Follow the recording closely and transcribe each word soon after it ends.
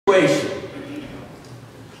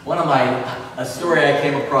A story I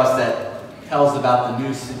came across that tells about the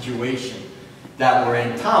new situation that we're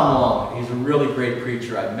in. Tom Long, he's a really great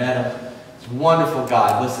preacher. I've met him. He's a wonderful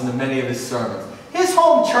guy. I've listened to many of his sermons. His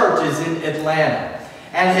home church is in Atlanta.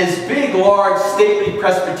 And his big, large, stately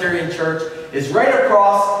Presbyterian church is right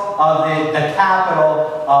across the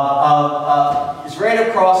capital is right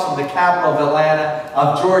across from the capital of Atlanta,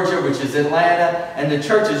 of Georgia, which is Atlanta, and the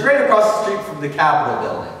church is right across the street from the Capitol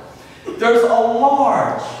building.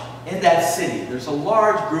 In that city, there's a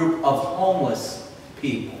large group of homeless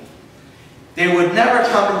people. They would never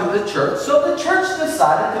come into the church, so the church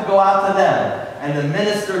decided to go out to them and to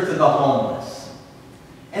minister to the homeless.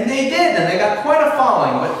 And they did, and they got quite a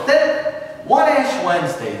following. But then, one Ash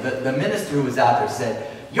Wednesday, the minister who was out there said,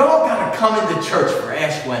 y'all got to come into church for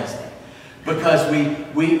Ash Wednesday because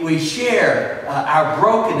we share our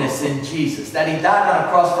brokenness in Jesus, that He died on a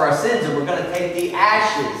cross for our sins, and we're going to take the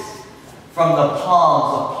ashes from the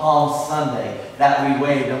palms of Palm Sunday that we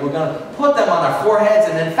waved, and we're going to put them on our foreheads,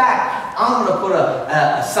 and in fact, I'm going to put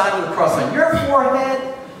a sign of the cross on your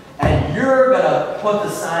forehead, and you're going to put the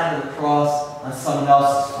sign of the cross on someone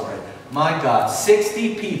else's forehead. My God,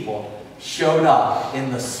 60 people showed up in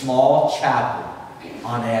the small chapel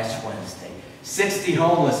on Ash Wednesday. 60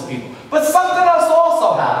 homeless people. But something else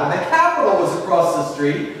also happened. The Capitol was across the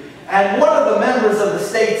street, and one of the members of the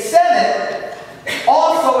state Senate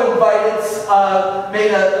also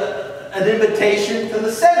made an invitation to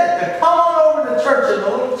the Senate to come on over to church in the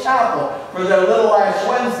little chapel for their little Ash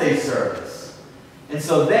Wednesday service. And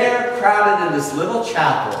so there, crowded in this little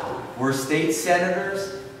chapel, were state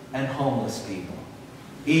senators and homeless people,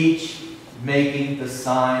 each making the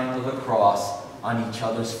sign of the cross on each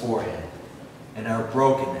other's forehead, and our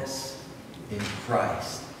brokenness in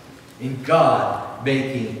Christ, in God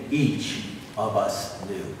making each of us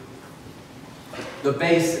new. The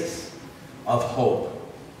basis of hope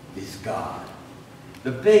is God.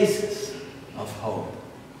 The basis of hope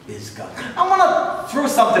is God. I want to throw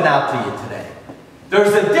something out to you today.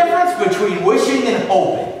 There's a difference between wishing and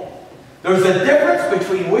hoping. There's a difference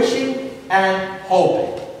between wishing and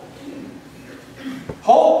hoping.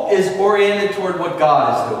 Hope is oriented toward what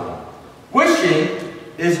God is doing. Wishing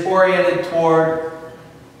is oriented toward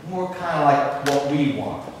more kind of like what we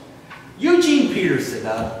want. Eugene Peterson,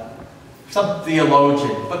 some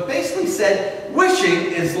theologian, but basically said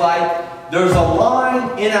wishing is like there's a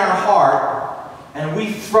line in our heart and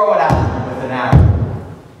we throw it out with an arrow.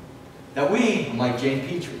 That we, like Jane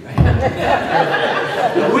Petrie, right?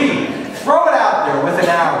 That we throw it out there with an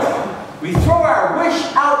arrow. We throw our wish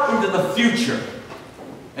out into the future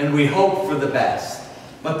and we hope for the best.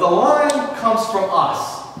 But the line comes from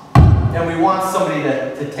us and we want somebody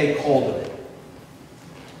to take hold of it.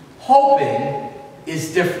 Hoping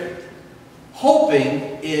is different.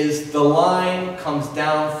 Hoping is the line comes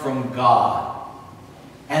down from God,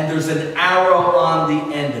 and there's an arrow on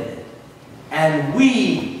the end of it, and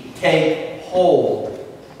we take hold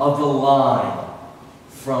of the line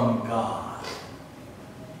from God.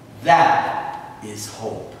 That is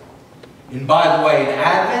hope. And by the way, in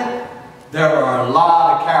Advent, there are a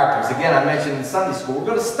lot of characters. Again, I mentioned in Sunday school, we're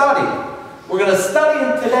going to study them. We're going to study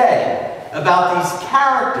them today about these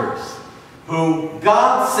characters who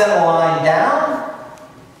God sent a line down,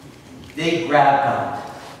 they grabbed onto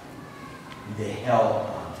it, and they held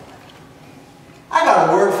onto it. I got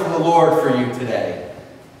a word from the Lord for you today.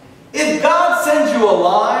 If God sends you a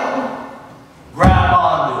line, grab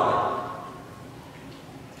onto it.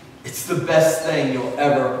 It's the best thing you'll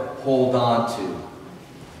ever hold on to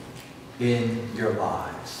in your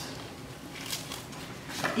lives.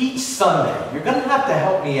 Each Sunday, you're going to have to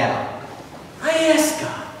help me out. I ask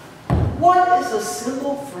God, what is a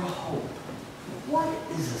symbol for hope? What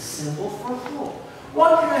is a symbol for hope?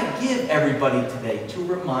 What can I give everybody today to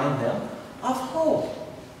remind them of hope?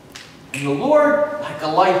 And the Lord, like a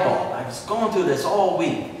light bulb, I was going through this all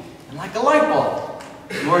week, and like a light bulb,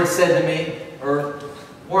 the Lord said to me, or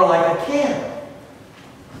more like a candle.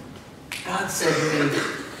 God said to me,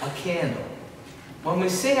 a candle. When we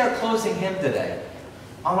sing our closing hymn today,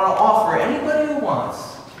 I want to offer anybody who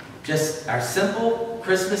wants just our simple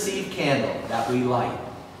Christmas Eve candle that we light.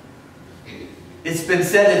 It's been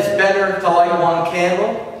said it's better to light one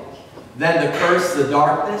candle than to curse the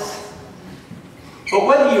darkness. But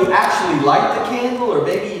whether you actually light the candle or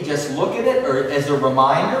maybe you just look at it or as a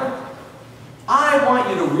reminder, I want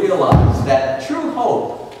you to realize that true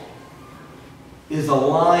hope is a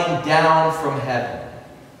line down from heaven.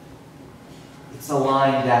 It's a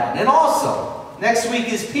line down. And also, next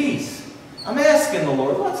week is peace. I'm asking the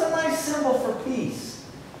Lord, what's a nice symbol for peace?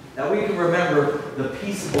 That we can remember the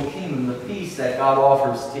peaceable kingdom, the peace that God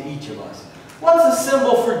offers to each of us. What's a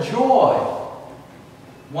symbol for joy?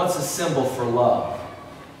 What's a symbol for love?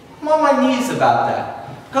 I'm on my knees about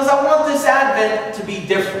that, because I want this Advent to be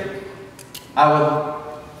different.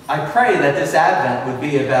 I pray that this Advent would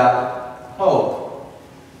be about hope,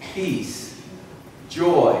 peace,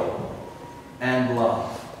 joy, and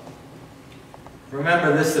love.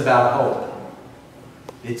 Remember this about hope.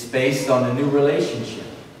 It's based on a new relationship.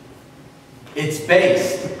 It's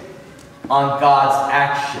based on God's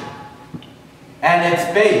action. And it's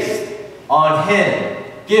based on Him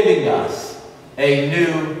giving us a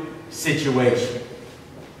new situation.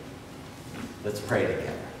 Let's pray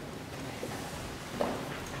together.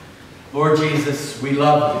 Lord Jesus, we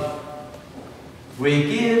love you. We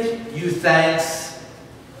give you thanks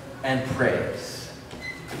and praise.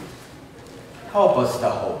 Help us to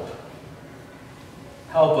hope.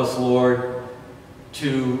 Help us, Lord,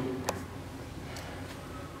 to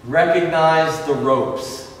recognize the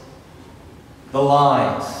ropes, the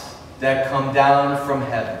lines that come down from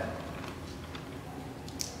heaven.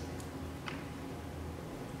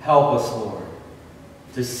 Help us, Lord,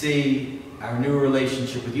 to see our new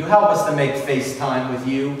relationship with you. Help us to make FaceTime with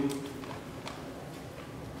you.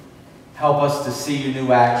 Help us to see your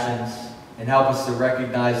new actions, and help us to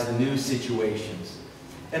recognize the new situations.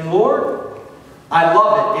 And Lord, I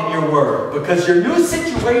love it in your word, because your new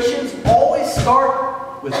situations always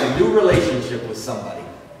start with a new relationship with somebody.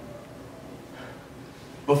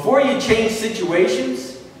 Before you change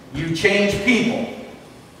situations, you change people,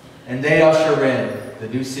 and they usher in the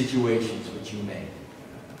new situations which you made.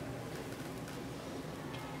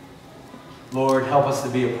 Lord, help us to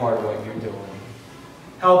be a part of what you're doing.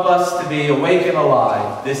 Help us to be awake and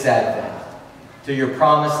alive this Advent to your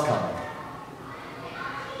promised coming.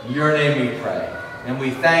 In your name we pray. And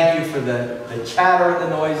we thank you for the chatter and the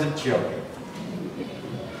noise of children.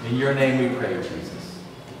 In your name we pray, Jesus.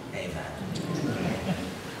 Amen.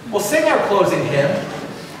 We'll sing our closing hymn.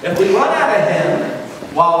 If we run out of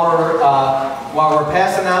hymn while we're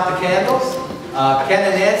passing out the candles,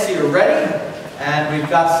 Ken and Nancy are ready, and we've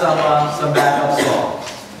got some backup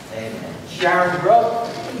songs. Amen. Sharon Grubb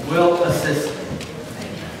will assist.